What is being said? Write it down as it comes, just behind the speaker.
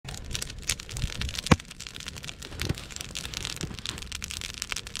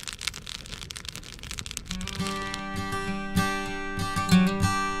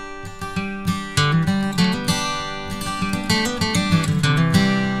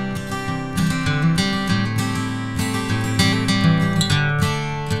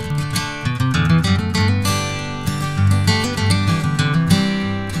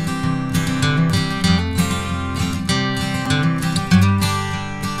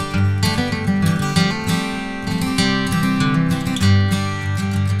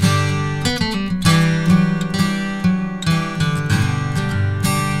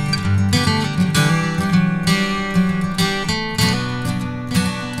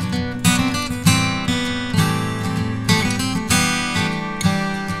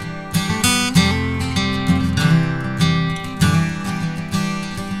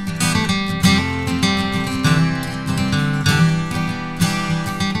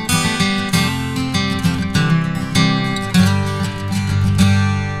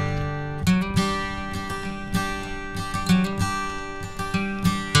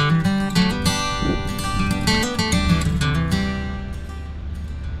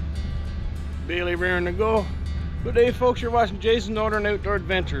Bailey raring to go. Good day, folks. You're watching Jason's Northern Outdoor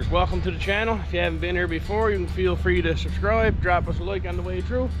Adventures. Welcome to the channel. If you haven't been here before, you can feel free to subscribe, drop us a like on the way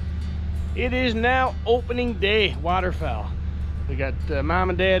through. It is now opening day, waterfowl. We got mom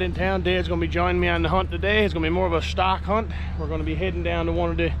and dad in town. Dad's going to be joining me on the hunt today. It's going to be more of a stock hunt. We're going to be heading down to one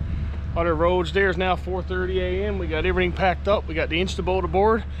of the other roads there. It's now 4:30 a.m. We got everything packed up. We got the Instaboat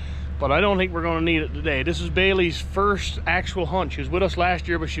aboard, but I don't think we're going to need it today. This is Bailey's first actual hunt. She was with us last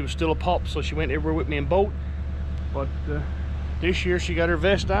year, but she was still a pup, so she went everywhere with me in boat. But this year she got her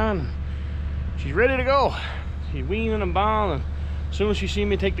vest on. She's ready to go. She's weaning and bawling. As soon as she seen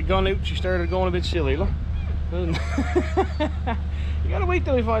me take the gun out, she started going a bit silly. Look. You gotta wait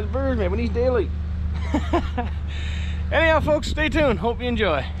till he finds birds, man, when he's daylight. Anyhow, folks, stay tuned. Hope you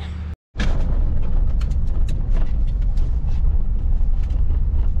enjoy.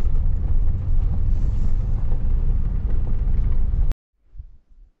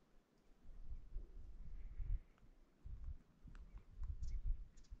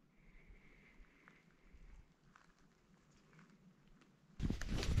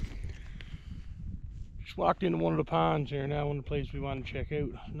 Just walked into one of the ponds here now, one of the places we wanted to check out.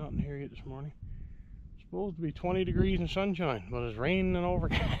 Nothing here yet this morning. It's supposed to be 20 degrees and sunshine, but it's raining and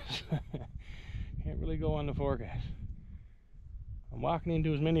overcast. Can't really go on the forecast. I'm walking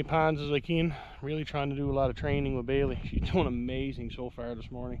into as many ponds as I can, really trying to do a lot of training with Bailey. She's doing amazing so far this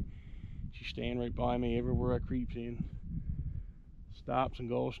morning. She's staying right by me everywhere I creeps in. Stops and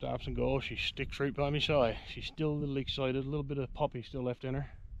goes, stops and goes. She sticks right by my side. She's still a little excited, a little bit of puppy still left in her.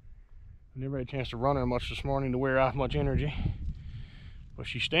 I never had a chance to run her much this morning to wear off much energy, but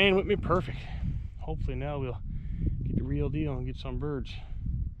she's staying with me perfect. Hopefully now we'll get the real deal and get some birds.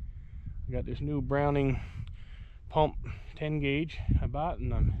 I got this new Browning pump 10 gauge I bought,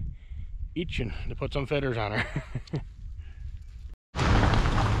 and I'm itching to put some feathers on her.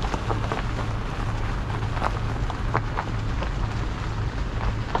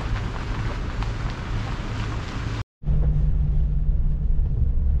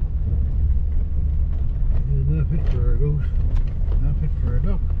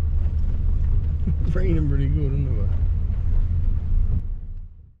 Raining pretty good, isn't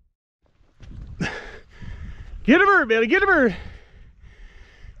it? Get a bird, Bailey, get a bird.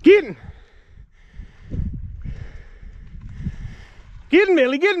 Get him. Get him,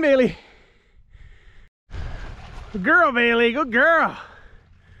 Bailey, get him, Bailey. Good girl, Bailey, good girl.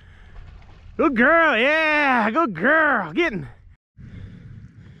 Good girl, yeah, good girl. Get him.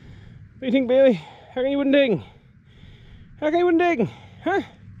 What do you think, Bailey? How come you wouldn't dig him? How come you wouldn't dig him? Huh?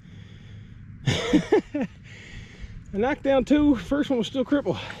 I knocked down two. First one was still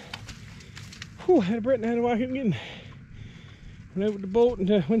crippled. Whew, I had a Brett and I had to walk out and get him. Went out with the boat,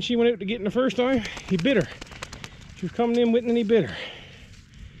 and when she went out to get him the first time, he bit her. She was coming in with him and he bit her.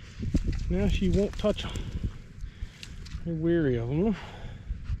 Now she won't touch him. They're weary of him. You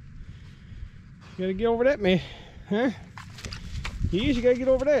gotta get over that, man. Huh? Yes, you gotta get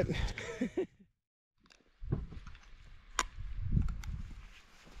over that.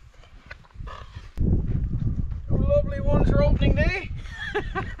 Lovely ones for opening day.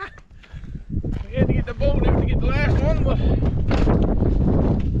 We had to get the boat out to get the last one, but I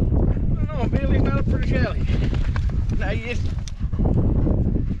don't know, Bailey's not up for the challenge. Not yet.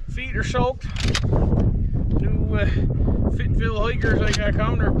 Feet are soaked. New FITVILLE hikers, like I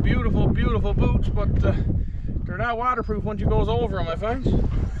call them. They're beautiful, beautiful boots, but they're not waterproof once you goes over them, I find.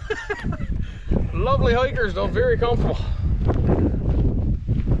 Lovely hikers though, very comfortable.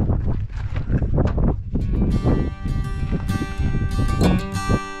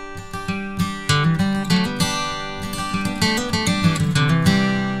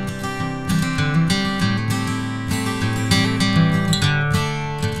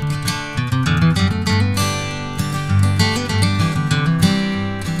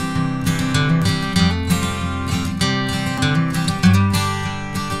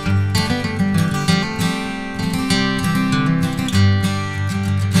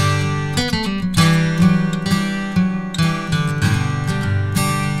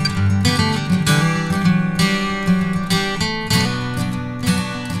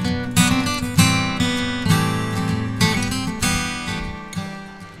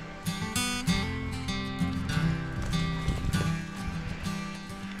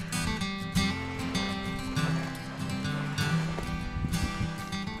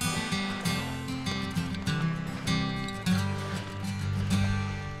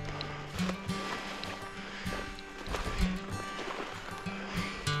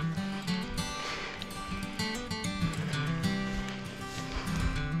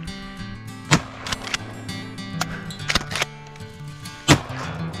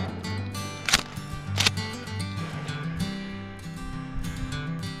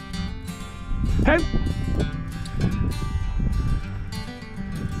 Hey.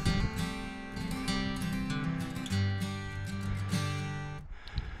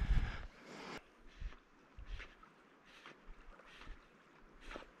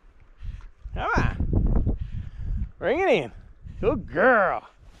 Come on. Bring it in. Good girl.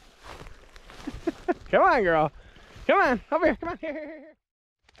 Come on, girl. Come on. Over here. Come on. Here.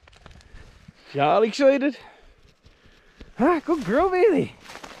 Y'all excited? Ah, good girl, Bailey.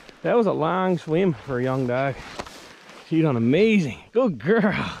 That was a long swim for a young dog. She done amazing. Good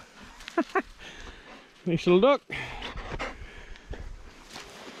girl. Nice little duck.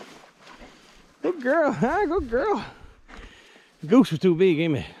 Good girl. Huh? Good girl. The goose was too big,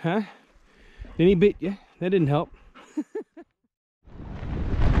 ain't it? Huh? Then he bit you. That didn't help.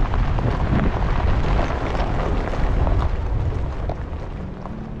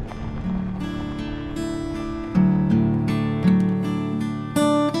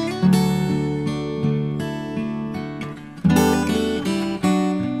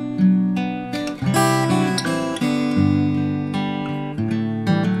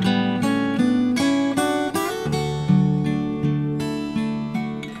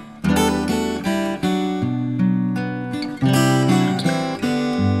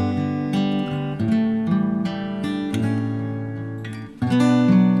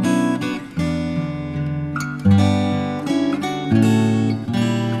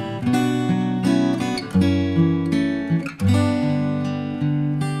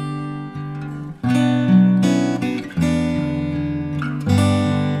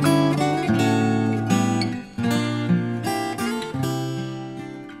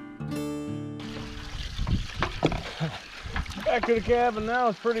 Back to the cabin now.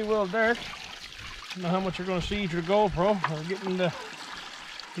 It's pretty well dark. I don't know how much you're going to see through the GoPro. We're getting the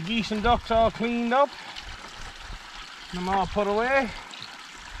geese and ducks all cleaned up. And them all put away.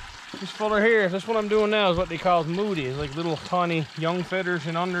 This fella here, this what I'm doing now is what they call moody. It's like little tiny young feathers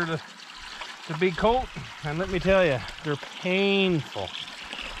in under the big coat. And let me tell you, they're painful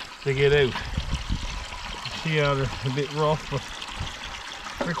to get out. You see how they're a bit rough, but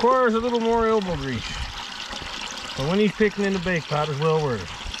it requires a little more elbow grease. But when he's picking in the bake pot, it's well worth it.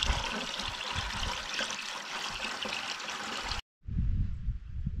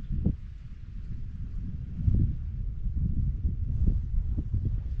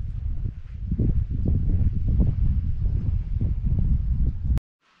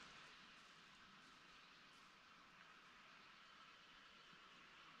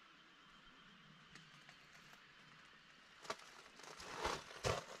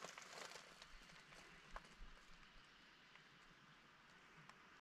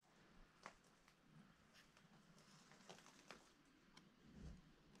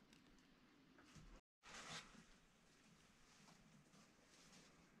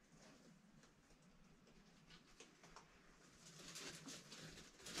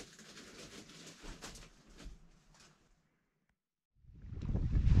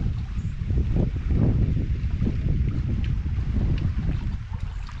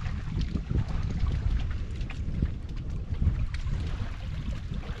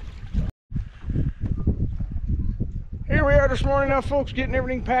 Here we are this morning now, folks, getting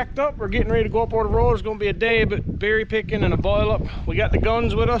everything packed up. We're getting ready to go up over the road. It's going to be a day of berry picking and a boil up. We got the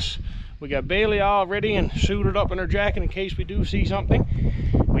guns with us. We got Bailey all ready and suited up in her jacket in case we do see something.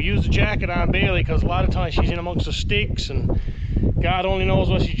 We use the jacket on Bailey because a lot of times she's in amongst the sticks and God only knows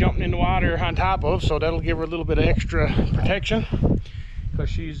what she's jumping in the water on top of, so that'll give her a little bit of extra protection because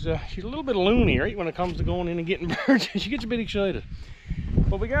she's a little bit loony, right, when it comes to going in and getting birds. She gets a bit excited.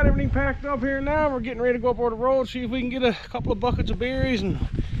 But we got everything packed up here now. We're getting ready to go up over the road, see if we can get a couple of buckets of berries and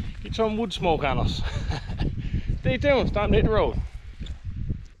get some wood smoke on us. Stay tuned, it's time to hit the road.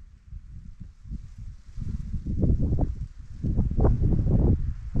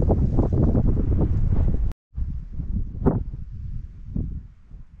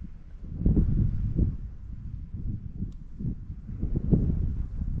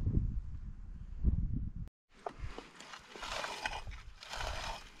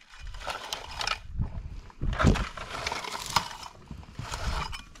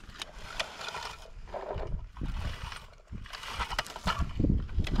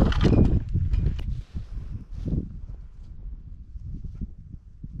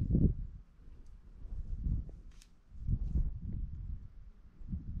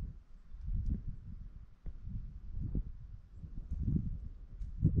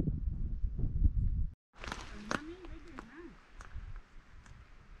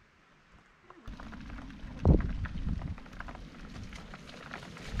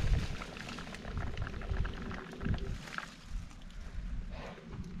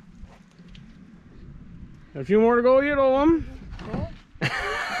 A few more to go yet, old woman?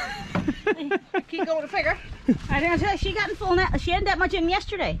 Keep going to figure. I didn't tell you, she gotten full now. She hadn't that much in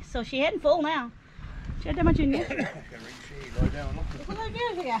yesterday, so she hadn't full now. She had that much in yesterday. Look how many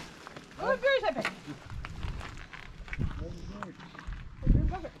beers we got. How many beers I picked?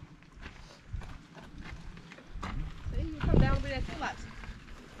 See, you come down a bit of two lots.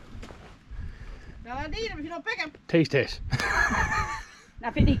 Now I need them if you don't pick them. Taste test.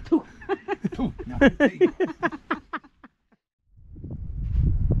 Now 52. 2, now 15.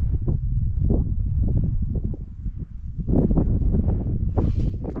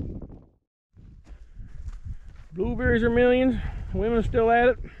 Blueberries are millions. Women are still at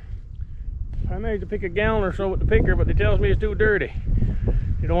it. I managed to pick a gallon or so with the picker, but they tells me it's too dirty.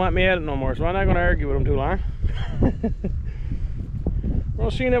 They don't want me at it no more, so I'm not going to argue with them too long.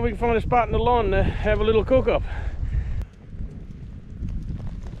 We'll see if we can find a spot in the lawn to have a little cook-up.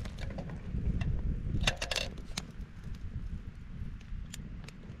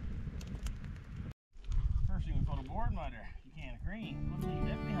 First thing we put a board right there. You can't agree. We'll leave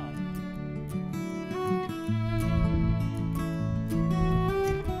that behind.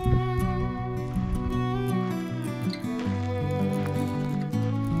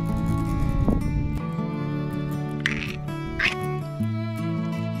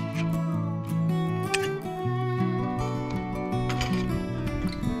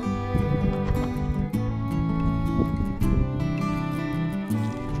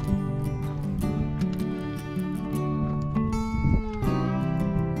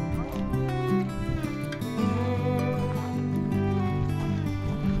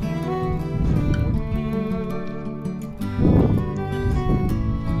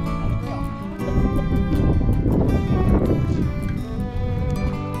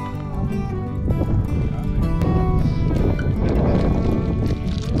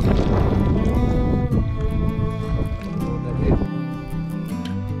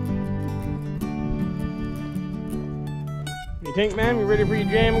 You think, ma'am, you ready for your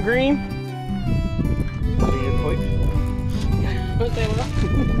jam and cream?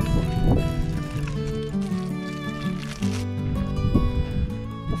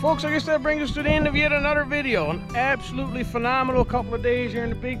 Well, folks, I guess that brings us to the end of yet another video. An absolutely phenomenal couple of days here in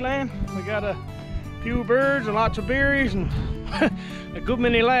the big land. We got a few birds and lots of berries and a good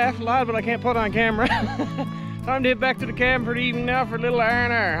many laughs. A lot of it I can't put on camera. Time to head back to the cabin for the evening now for a little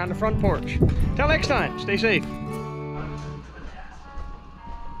R&R on the front porch. Till next time, stay safe.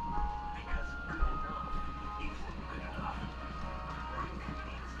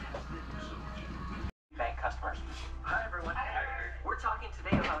 Customers. Hi everyone. We're talking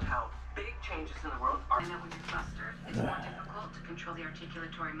today about how big changes in the world are. I know when you're flustered, it's more difficult to control the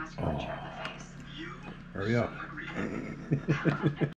articulatory musculature of the face. Hurry up.